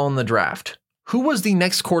overall in the draft. Who was the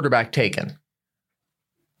next quarterback taken?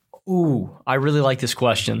 Ooh, I really like this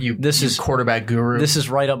question. This is quarterback guru. This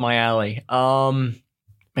is right up my alley. Man,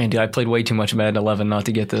 dude, I played way too much Madden 11 not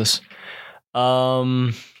to get this.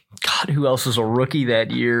 God, who else was a rookie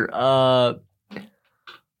that year?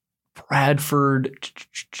 Bradford.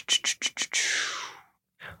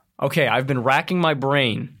 Okay, I've been racking my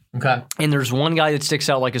brain. Okay. And there's one guy that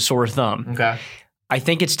sticks out like a sore thumb. Okay. I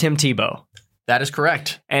think it's Tim Tebow. That is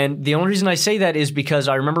correct. And the only reason I say that is because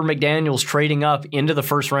I remember McDaniels trading up into the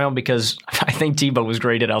first round because I think Tebow was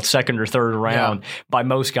graded out second or third round by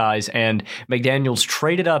most guys. And McDaniels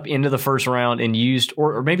traded up into the first round and used,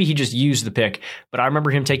 or maybe he just used the pick. But I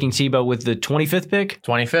remember him taking Tebow with the 25th pick.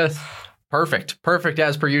 25th. Perfect. Perfect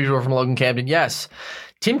as per usual from Logan Camden. Yes.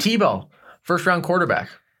 Tim Tebow, first round quarterback.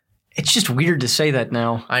 It's just weird to say that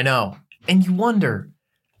now. I know. And you wonder,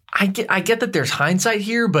 I get that there's hindsight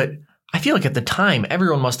here, but I feel like at the time,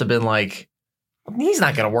 everyone must have been like, he's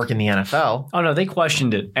not going to work in the NFL. Oh, no, they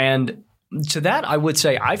questioned it. And to that, I would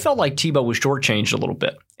say I felt like Tebow was shortchanged a little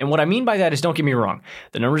bit. And what I mean by that is, don't get me wrong,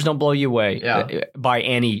 the numbers don't blow you away by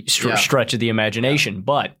any stretch of the imagination,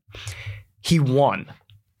 but he won.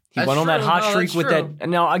 He went on that hot streak with that.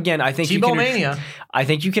 Now, again, I think Tebow mania. I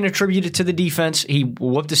think you can attribute it to the defense. He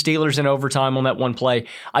whooped the Steelers in overtime on that one play.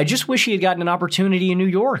 I just wish he had gotten an opportunity in New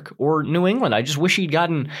York or New England. I just wish he'd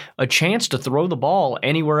gotten a chance to throw the ball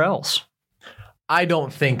anywhere else. I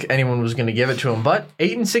don't think anyone was going to give it to him, but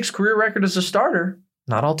 8-6 career record as a starter,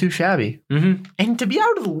 not all too shabby. Mm-hmm. And to be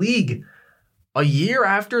out of the league a year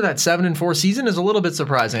after that 7-4 season is a little bit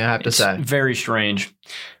surprising, I have to say. Very strange.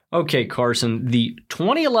 Okay, Carson, the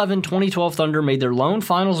 2011-2012 Thunder made their lone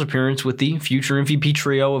finals appearance with the future MVP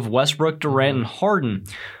trio of Westbrook, Durant, and Harden.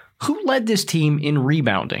 Who led this team in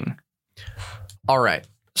rebounding? All right,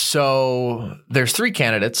 so there's 3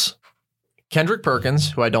 candidates. Kendrick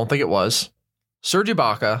Perkins, who I don't think it was, Serge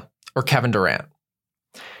Ibaka, or Kevin Durant.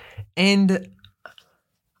 And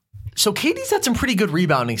so KD's had some pretty good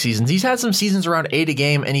rebounding seasons. He's had some seasons around 8 a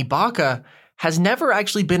game, and Ibaka has never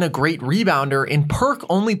actually been a great rebounder, and Perk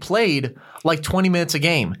only played like 20 minutes a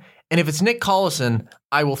game. And if it's Nick Collison,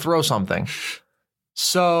 I will throw something.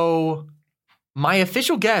 So my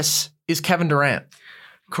official guess is Kevin Durant.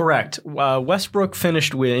 Correct. Westbrook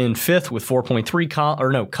finished in 5th with 4.3.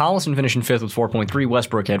 Collison finished in 5th with 4.3.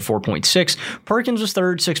 Westbrook had 4.6. Perkins was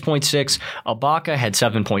 3rd, 6.6. Ibaka had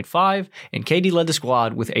 7.5. And KD led the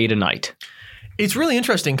squad with 8 a night. It's really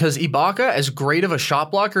interesting because Ibaka, as great of a shot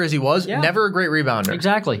blocker as he was, never a great rebounder.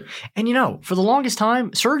 Exactly. And, for the longest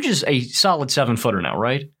time, Serge is a solid 7-footer now,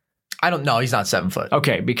 right? I don't know. He's not 7 foot.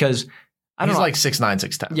 Okay, because he's like 6'9",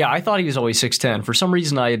 6'10". Yeah, I thought he was always 6'10". For some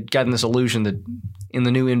reason, I had gotten this illusion that in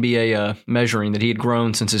the new NBA measuring that he had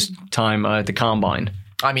grown since his time at the Combine.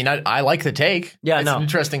 I mean, I like the take. Yeah, it's an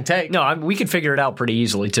interesting take. No, we could figure it out pretty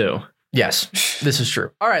easily, too. Yes, this is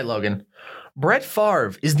true. All right, Logan. Brett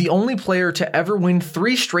Favre is the only player to ever win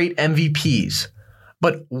 3 straight MVPs,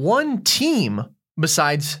 but one team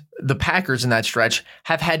besides the Packers in that stretch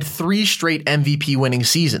have had 3 straight MVP winning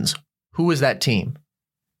seasons. Who is that team?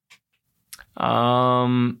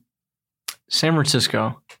 San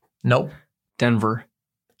Francisco. Nope. Denver.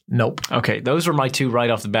 Nope. Okay, those are my 2 right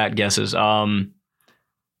off the bat guesses. Can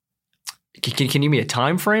you give me a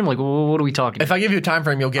time frame? Like, what are we talking? If I give you a time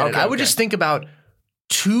frame, you'll get it. I would just think about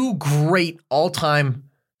 2 great all-time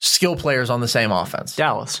skill players on the same offense.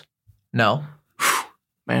 Dallas. No.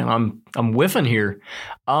 Man, I'm whiffing here.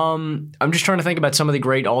 I'm just trying to think about some of the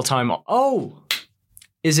great all-time. Oh,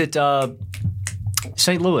 is it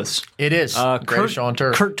St. Louis? It is. Greatest show on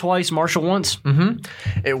turf. Kurt twice, Marshall once.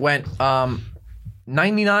 It went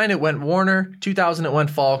 99, it went Warner. 2000, it went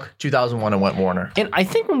Falk. 2001, it went Warner. And I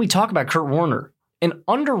think when we talk about Kurt Warner, an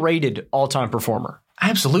underrated all-time performer.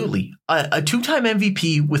 Absolutely. A two-time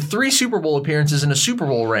MVP with 3 Super Bowl appearances and a Super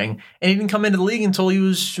Bowl ring, and he didn't come into the league until he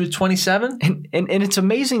was 27. And it's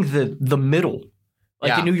amazing the middle,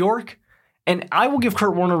 like in New York. And I will give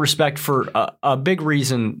Kurt Warner respect for a big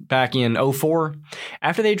reason back in 2004.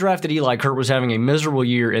 After they drafted Eli, Kurt was having a miserable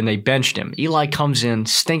year, and they benched him. Eli comes in,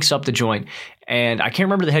 stinks up the joint, and I can't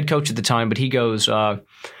remember the head coach at the time, but he goes,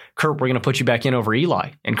 Kurt, we're going to put you back in over Eli.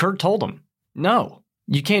 And Kurt told him, no.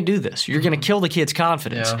 You can't do this. You're going to kill the kid's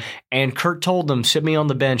confidence. Yeah. And Kurt told them, sit me on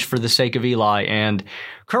the bench for the sake of Eli. And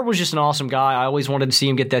Kurt was just an awesome guy. I always wanted to see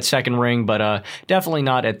him get that second ring, but definitely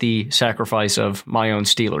not at the sacrifice of my own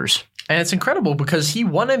Steelers. And it's incredible because he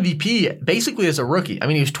won MVP basically as a rookie. I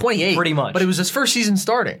mean, he was 28. Pretty much. But it was his first season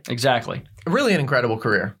starting. Exactly. Really an incredible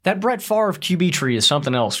career. That Brett Favre QB tree is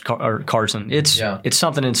something else, Carson. It's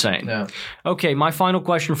something insane. Yeah. Okay, my final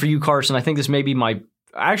question for you, Carson. I think this may be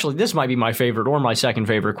this might be my favorite or my second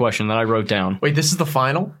favorite question that I wrote down. Wait, this is the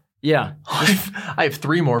final? Yeah. I have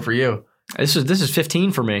 3 more for you. This is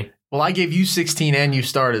 15 for me. Well, I gave you 16 and you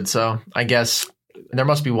started, so I guess there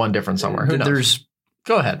must be one different somewhere. Who knows?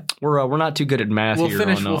 Go ahead. We're not too good at math here. We'll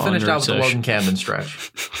finish out with the Logan Camden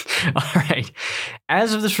stretch. All right.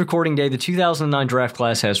 As of this recording day, the 2009 draft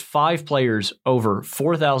class has 5 players over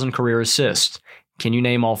 4,000 career assists. Can you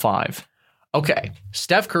name all 5? Okay.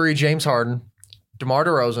 Steph Curry, James Harden, DeMar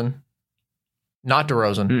DeRozan, not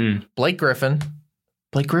DeRozan, Blake Griffin.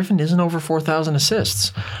 Blake Griffin isn't over 4,000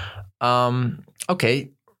 assists. Okay,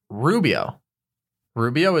 Rubio.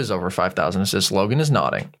 Rubio is over 5,000 assists. Logan is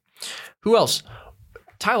nodding. Who else?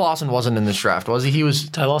 Ty Lawson wasn't in this draft, was he?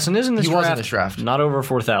 Ty Lawson is in this draft. He was in this draft. Not over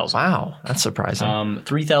 4,000. Wow, that's surprising.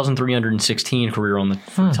 3,316 career on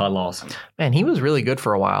for Ty Lawson. Man, he was really good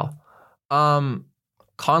for a while.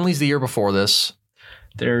 Conley's the year before this.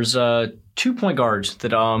 There's 2 point guards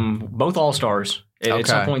that both all-stars at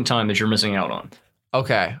some point in time that you're missing out on.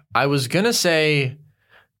 Okay. I was going to say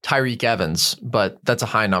Tyreek Evans, but that's a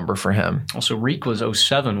high number for him. Also, Reek was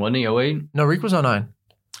 07, wasn't he? 08? No, Reek was 09.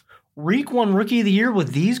 Reek won Rookie of the Year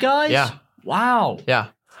with these guys? Yeah. Wow. Yeah.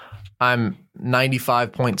 I'm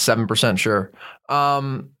 95.7% sure.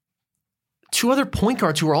 2 other point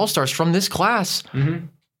guards who were all-stars from this class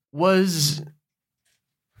was...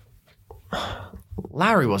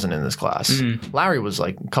 Larry wasn't in this class. Larry was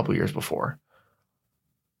like a couple years before.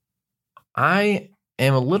 I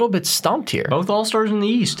am a little bit stumped here. Both all-stars in the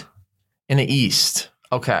East. In the East.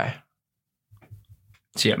 Okay.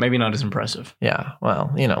 So yeah, maybe not as impressive. Yeah.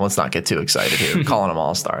 Well, let's not get too excited here. Calling them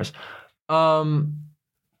all-stars.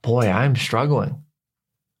 Boy, I'm struggling.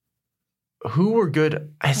 Who were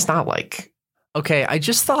good? It's not like... Okay, I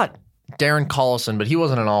just thought Darren Collison, but he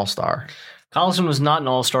wasn't an all-star. Collison was not an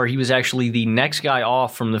all-star. He was actually the next guy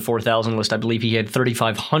off from the 4,000 list. I believe he had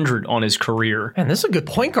 3,500 on his career. Man, this is a good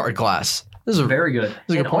point guard class. This is very good. This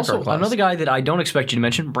is a good point guard class. Another guy that I don't expect you to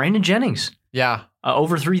mention, Brandon Jennings. Yeah.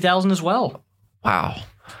 Over 3,000 as well. Wow.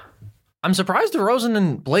 I'm surprised DeRozan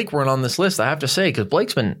and Blake weren't on this list, I have to say, because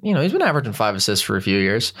Blake's been, he's been averaging 5 assists for a few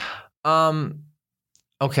years.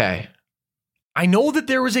 Okay. I know that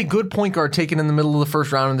there was a good point guard taken in the middle of the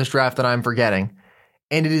first round in this draft that I'm forgetting.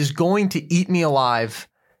 And it is going to eat me alive.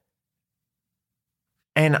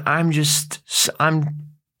 And I'm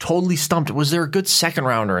totally stumped. Was there a good second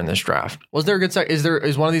rounder in this draft? Was there a good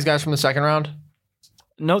is one of these guys from the second round?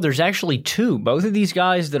 No, there's actually 2. Both of these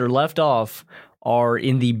guys that are left off are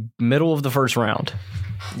in the middle of the first round.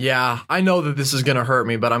 Yeah, I know that this is going to hurt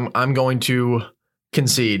me, but I'm going to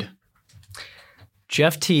concede.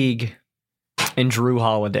 Jeff Teague and Drew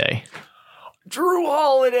Holiday. Drew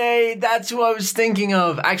Holiday, that's who I was thinking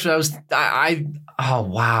of. Actually, oh,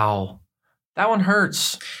 wow. That one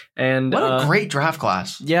hurts. And what a great draft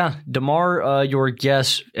class. Yeah, DeMar, your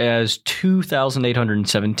guess, as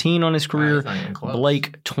 2,817 on his career.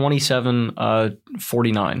 Blake,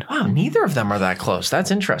 2,749. Wow, neither of them are that close.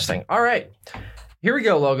 That's interesting. All right. Here we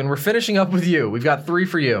go, Logan. We're finishing up with you. We've got 3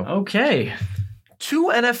 for you. Okay.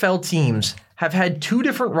 2 NFL teams have had 2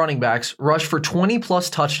 different running backs rush for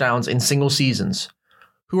 20-plus touchdowns in single seasons.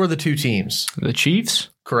 Who are the 2 teams? The Chiefs?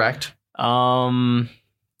 Correct.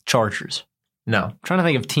 Chargers. No. I'm trying to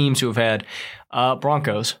think of teams who have had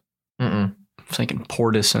Broncos. I'm thinking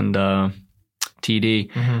Portis and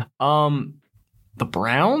TD. The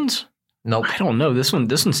Browns? Nope. I don't know. This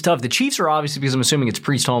one's tough. The Chiefs are obviously, because I'm assuming it's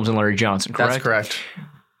Priest Holmes and Larry Johnson, correct? That's correct.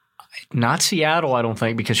 Not Seattle, I don't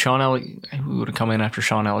think, because who would have come in after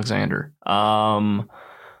Sean Alexander?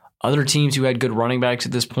 Other teams who had good running backs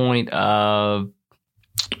at this point, the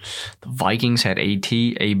Vikings had AP.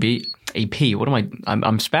 What am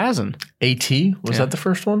I'm spazzing. AT? Was that the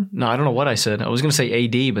first one? No, I don't know what I said. I was going to say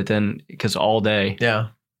AD, but then because all day. Yeah.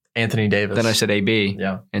 Anthony Davis. Then I said AB.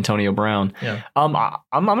 Yeah. Antonio Brown. Yeah. I'm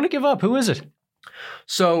going to give up. Who is it?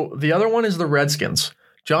 So the other one is the Redskins.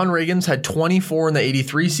 John Riggins had 24 in the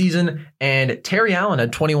 83 season, and Terry Allen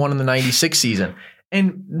had 21 in the 96 season.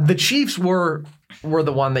 And the Chiefs were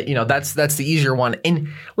the one that, that's the easier one. And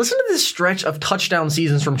listen to this stretch of touchdown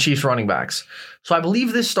seasons from Chiefs running backs. So I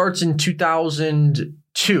believe this starts in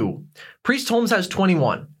 2002. Priest Holmes has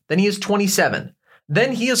 21. Then he has 27.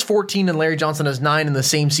 Then he has 14 and Larry Johnson has 9 in the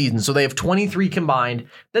same season. So they have 23 combined.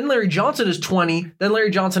 Then Larry Johnson has 20. Then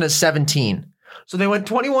Larry Johnson has 17. So they went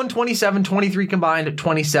 21, 27, 23 combined at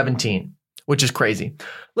 2017, which is crazy.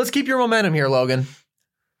 Let's keep your momentum here, Logan.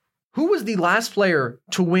 Who was the last player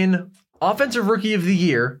to win Offensive Rookie of the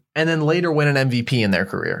Year and then later win an MVP in their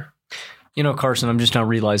career? Carson, I'm just now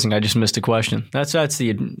realizing I just missed a question. That's the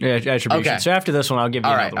attribution. Okay. So after this one, I'll give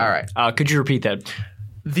you another one. All right. Could you repeat that?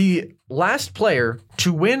 The last player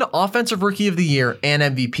to win Offensive Rookie of the Year and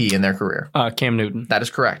MVP in their career. Cam Newton. That is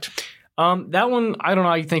correct. That one, I don't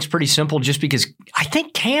know, I think is pretty simple just because I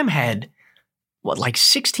think Cam had,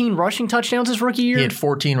 16 rushing touchdowns his rookie year? He had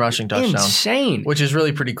 14 rushing touchdowns. Insane. Which is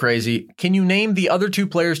really pretty crazy. Can you name the other two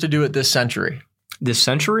players to do it this century? This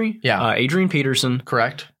century? Yeah. Adrian Peterson.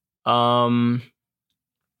 Correct. MVPs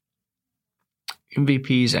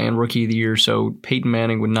and Rookie of the Year, so Peyton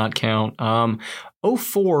Manning would not count.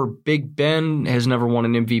 04, Big Ben has never won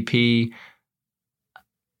an MVP.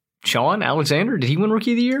 Sean Alexander, did he win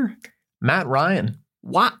Rookie of the Year? Matt Ryan.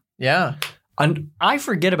 What? Yeah. And I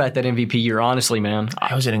forget about that MVP year, honestly, man.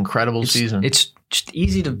 That was an incredible season. It's just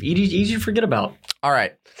easy to forget about. All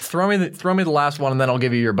right. Throw me the last one, and then I'll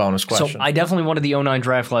give you your bonus question. So I definitely wanted the 09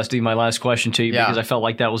 draft class to be my last question to you because I felt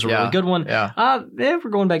like that was a really good one. Yeah.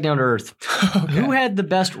 We're going back down to earth. Okay. Who had the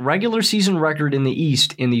best regular season record in the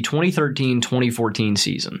East in the 2013-2014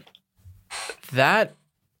 season? That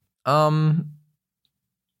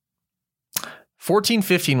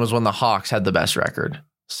 14-15 was when the Hawks had the best record.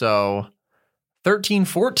 So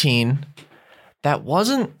 13-14, that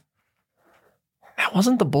wasn't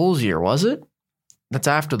the Bulls year, was it? That's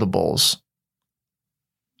after the Bulls.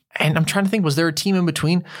 And I'm trying to think, was there a team in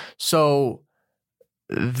between? So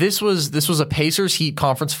this was a Pacers Heat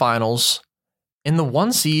conference finals in the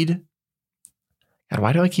 1 seed. God,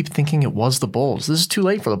 why do I keep thinking it was the Bulls? This is too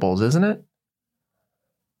late for the Bulls, isn't it?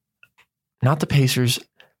 Not the Pacers.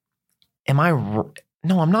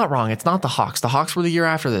 No, I'm not wrong. It's not the Hawks. The Hawks were the year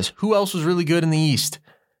after this. Who else was really good in the East?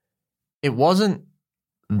 It wasn't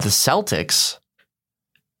the Celtics,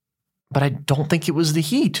 but I don't think it was the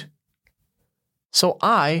Heat. So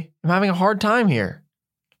I am having a hard time here.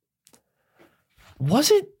 Was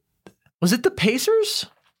it the Pacers?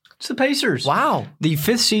 It's the Pacers. Wow. The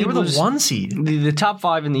 5th seed They were was the 1 seed. The top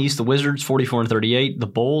 5 in the East, the Wizards, 44-38. The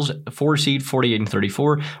Bulls, 4 seed,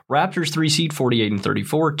 48-34. Raptors, 3 seed,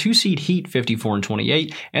 48-34. 2 seed Heat,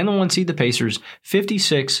 54-28. And the 1 seed, the Pacers,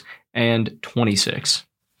 56-26.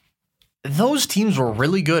 Those teams were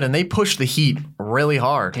really good, and they pushed the Heat really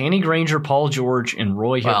hard. Danny Granger, Paul George, and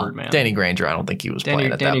Roy Hibbert, man. Danny Granger, I don't think he was playing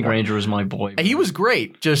at that point. Danny Granger was my boy. He was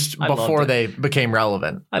great just before they became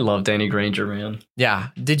relevant. I love Danny Granger, man. Yeah.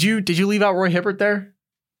 Did you leave out Roy Hibbert there?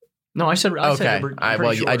 No, I said Hibbert.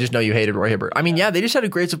 I just know you hated Roy Hibbert. I mean, yeah, they just had a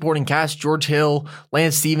great supporting cast. George Hill,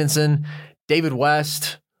 Lance Stevenson, David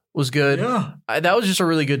West was good. Yeah. That was just a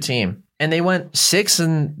really good team. And they went 6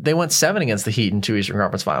 and they went 7 against the Heat in 2 Eastern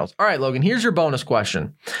Conference Finals. All right, Logan, here's your bonus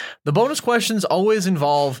question. The bonus questions always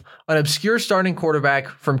involve an obscure starting quarterback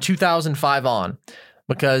from 2005 on,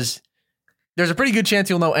 because there's a pretty good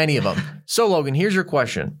chance you'll know any of them. So, Logan, here's your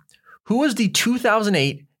question. Who was the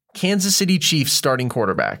 2008 Kansas City Chiefs starting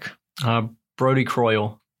quarterback? Brody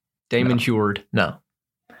Croyle. Damon Heward. No.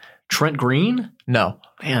 Trent Green? No.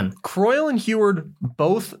 Man. Croyle and Heward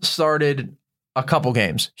both started a couple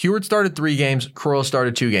games. Heward started 3 games. Croyle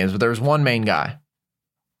started 2 games, but there was one main guy.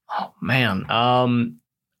 Oh, man.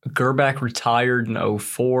 Gerback retired in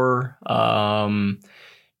 2004.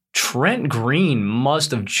 Trent Green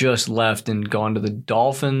must have just left and gone to the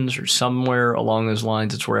Dolphins or somewhere along those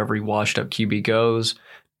lines. It's where every washed up QB goes.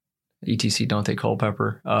 ETC Dante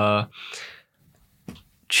Culpepper.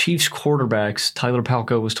 Chiefs quarterbacks. Tyler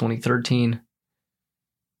Palko was 2013.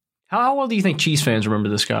 How well do you think Chiefs fans remember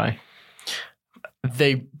this guy?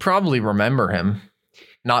 They probably remember him.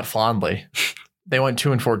 Not fondly. They went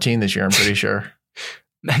 2-14 this year, I'm pretty sure.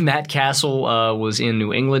 Matt Castle was in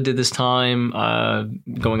New England at this time,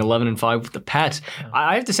 going 11-5 with the Pats.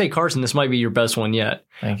 I have to say, Carson, this might be your best one yet.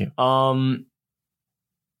 Thank you.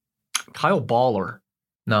 Kyle Baller.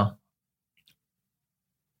 No.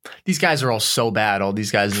 These guys are all so bad, all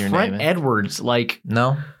these guys in your Trent name. Edwards,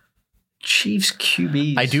 No. Chiefs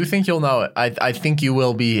QBs. I do think you'll know it. I think you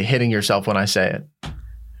will be hitting yourself when I say it.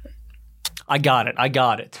 I got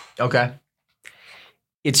it. Okay.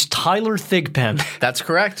 It's Tyler Thigpen. That's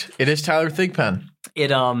correct. It is Tyler Thigpen.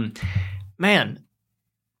 Man,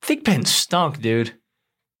 Thigpen stunk, dude.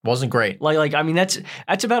 Wasn't great. I mean, that's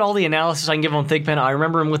about all the analysis I can give on Thigpen. I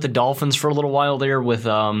remember him with the Dolphins for a little while there with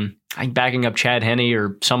backing up Chad Henne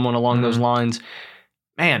or someone along those lines.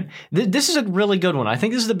 Man, this is a really good one. I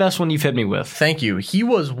think this is the best one you've hit me with. Thank you. He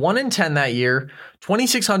was 1-10 that year,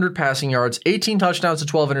 2,600 passing yards, 18 touchdowns to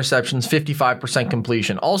 12 interceptions, 55%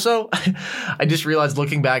 completion. Also, I just realized I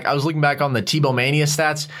was looking back on the Tebow Mania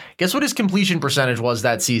stats. Guess what his completion percentage was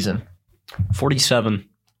that season? 47.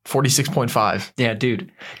 46.5. Yeah,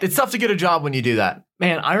 dude. It's tough to get a job when you do that.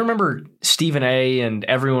 Man, I remember Stephen A. and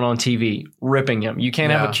everyone on TV ripping him. You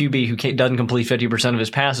can't have a QB who doesn't complete 50% of his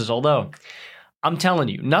passes, although I'm telling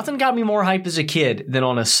you, nothing got me more hype as a kid than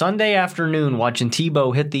on a Sunday afternoon watching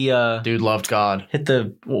Tebow hit the dude loved God. Hit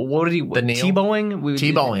the what did he the kneel? T-bowing?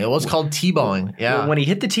 T-bowing. It was called T-bowing. Yeah. When he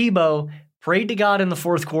hit the T-bow, prayed to God in the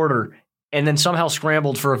fourth quarter, and then somehow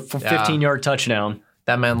scrambled for a 15-yard touchdown.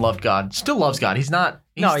 That man loved God. Still loves God. He's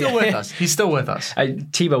still with us. He's still with us.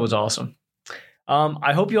 Tebow was awesome.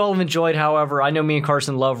 I hope you all have enjoyed, however. I know me and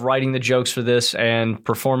Carson love writing the jokes for this and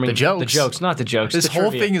performing the jokes, not the jokes. This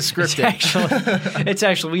whole thing is scripted. It's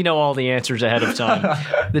actually, we know all the answers ahead of time.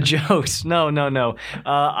 The jokes. No.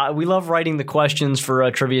 We love writing the questions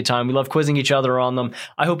for trivia time. We love quizzing each other on them.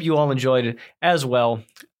 I hope you all enjoyed it as well.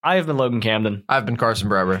 I have been Logan Camden. I've been Carson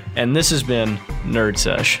Breber. And this has been Nerd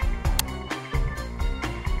Sesh.